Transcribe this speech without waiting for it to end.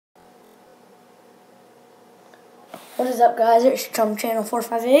What is up, guys? It's Chum Channel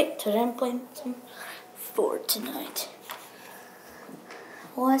 458. Today I'm playing some Fortnite.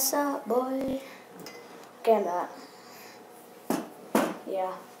 What's up, boy? Okay, I'm back.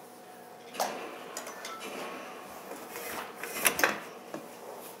 Yeah.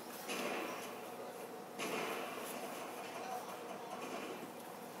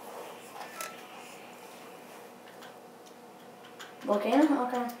 Volcano?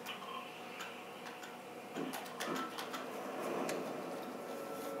 Okay.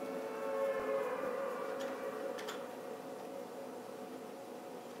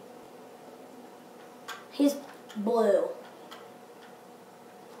 He's blue.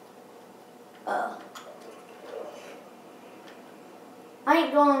 I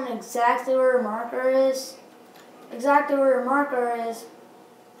ain't going exactly where the marker is. Exactly where the marker is.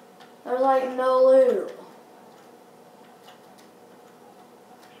 There's like no loot.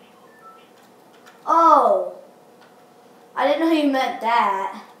 Oh. I didn't know you meant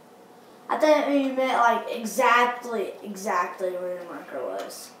that. I thought you meant like exactly where the marker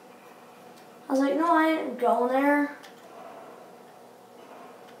was. I was like, no, I ain't going there.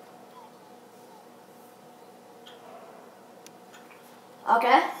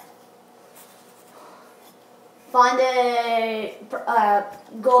 Okay. Find a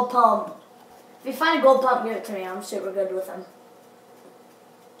gold pump. If you find a gold pump, give it to me. I'm super good with them.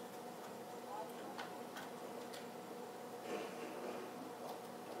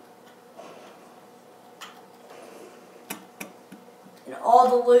 And all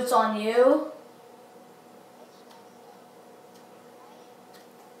the loot's on you.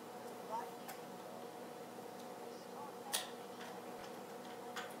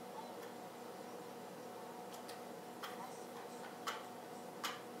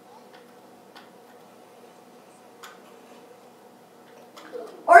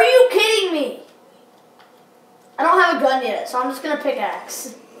 Are you kidding me? I don't have a gun yet, so I'm just gonna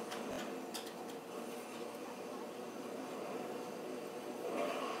pickaxe.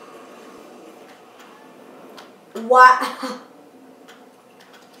 What?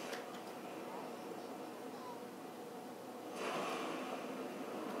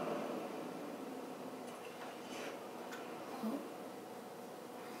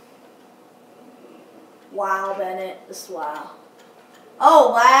 Wow, Bennett, this wow.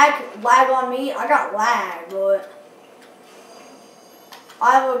 Oh, lag on me. I got lag, but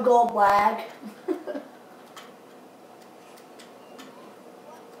I have a gold lag.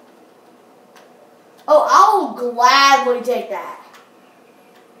 Oh, I'll gladly take that.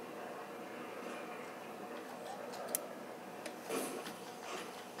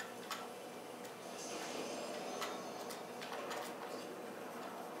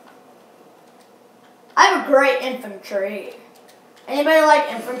 I have a great infantry. Anybody like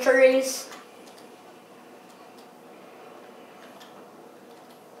infantries?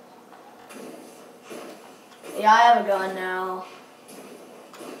 Yeah, I have a gun now.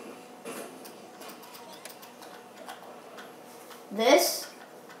 This?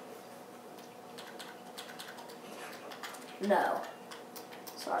 No.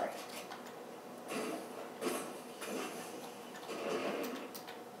 Sorry.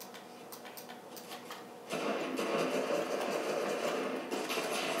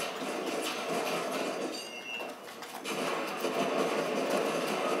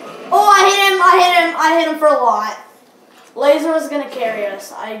 Oh, I hit him for a lot. Laser was gonna carry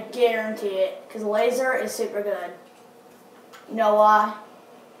us. I guarantee it. Because laser is super good. You know why?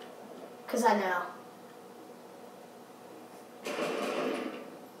 Because I know.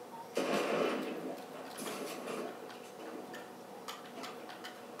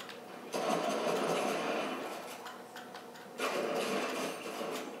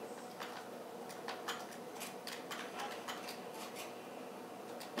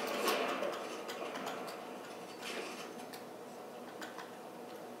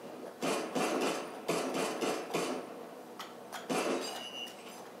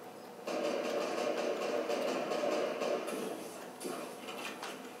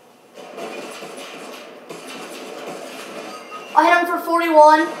 I hit him for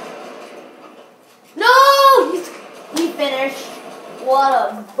 41. No! He finished. What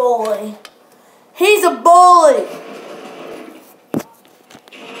a bully. He's a bully.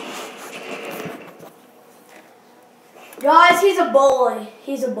 Guys, he's a bully.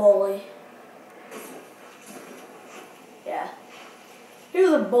 He's a bully. Yeah. He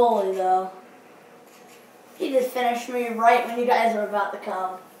was a bully, though. He just finished me right when you guys were about to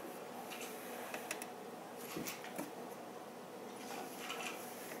come.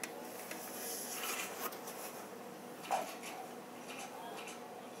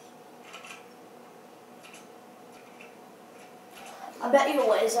 I bet you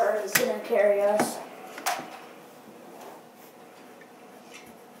Laser is gonna carry us.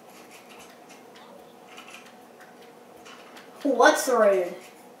 What's the raid?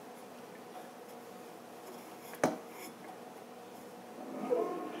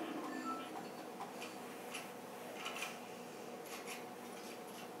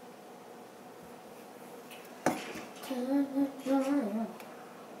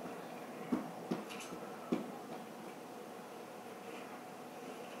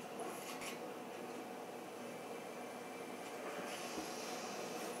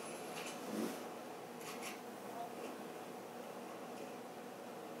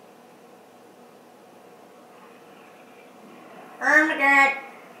 Ermagerd.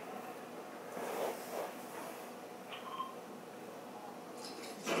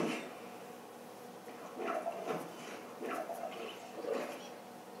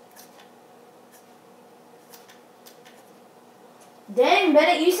 Dang,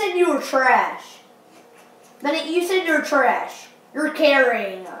 Bennett, you said you were trash. Bennett, you said you're trash. You're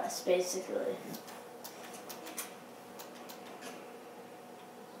carrying us, basically.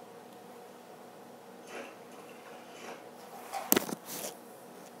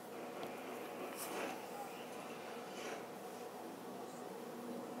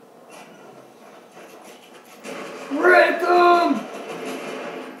 Break 'em!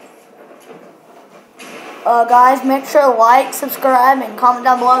 Guys, make sure to like, subscribe, and comment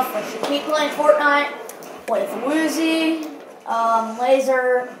down below if I should keep playing Fortnite with Woozy,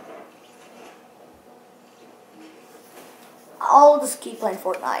 Laser. I'll just keep playing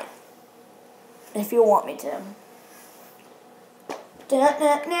Fortnite if you want me to.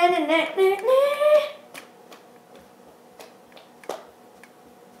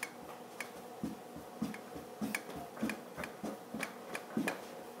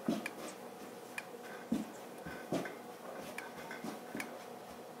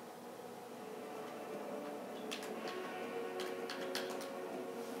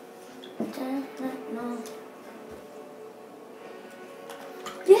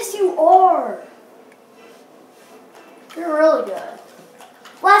 Yes, you are. You're really good.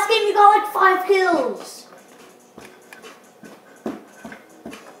 Last game you got like 5 kills.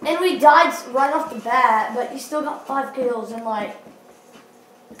 And we died right off the bat, but you still got 5 kills in like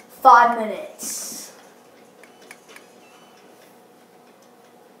 5 minutes.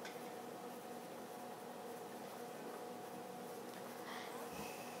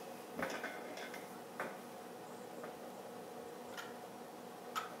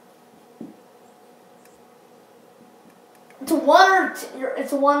 It's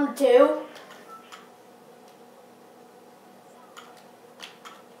a 1 or 2.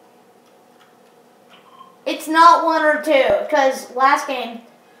 It's not 1 or 2, because last game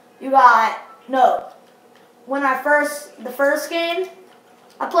you got, no. When the first game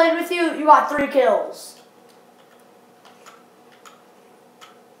I played with you, you got 3 kills.